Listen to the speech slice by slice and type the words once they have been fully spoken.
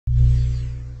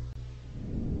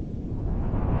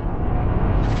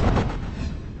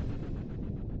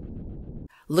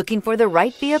Looking for the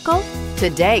right vehicle?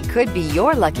 Today could be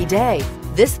your lucky day.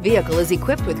 This vehicle is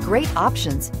equipped with great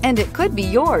options, and it could be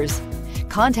yours.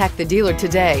 Contact the dealer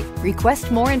today, request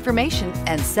more information,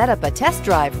 and set up a test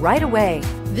drive right away.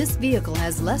 This vehicle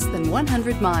has less than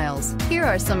 100 miles. Here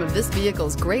are some of this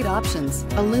vehicle's great options: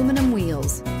 aluminum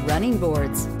wheels, running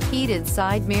boards, heated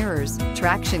side mirrors,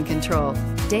 traction control,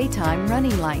 daytime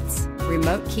running lights,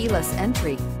 remote keyless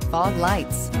entry, fog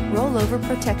lights, rollover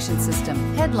protection system,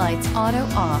 headlights auto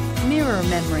off, mirror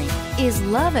memory. Is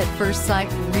love at first sight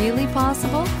really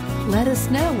possible? Let us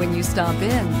know when you stop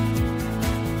in.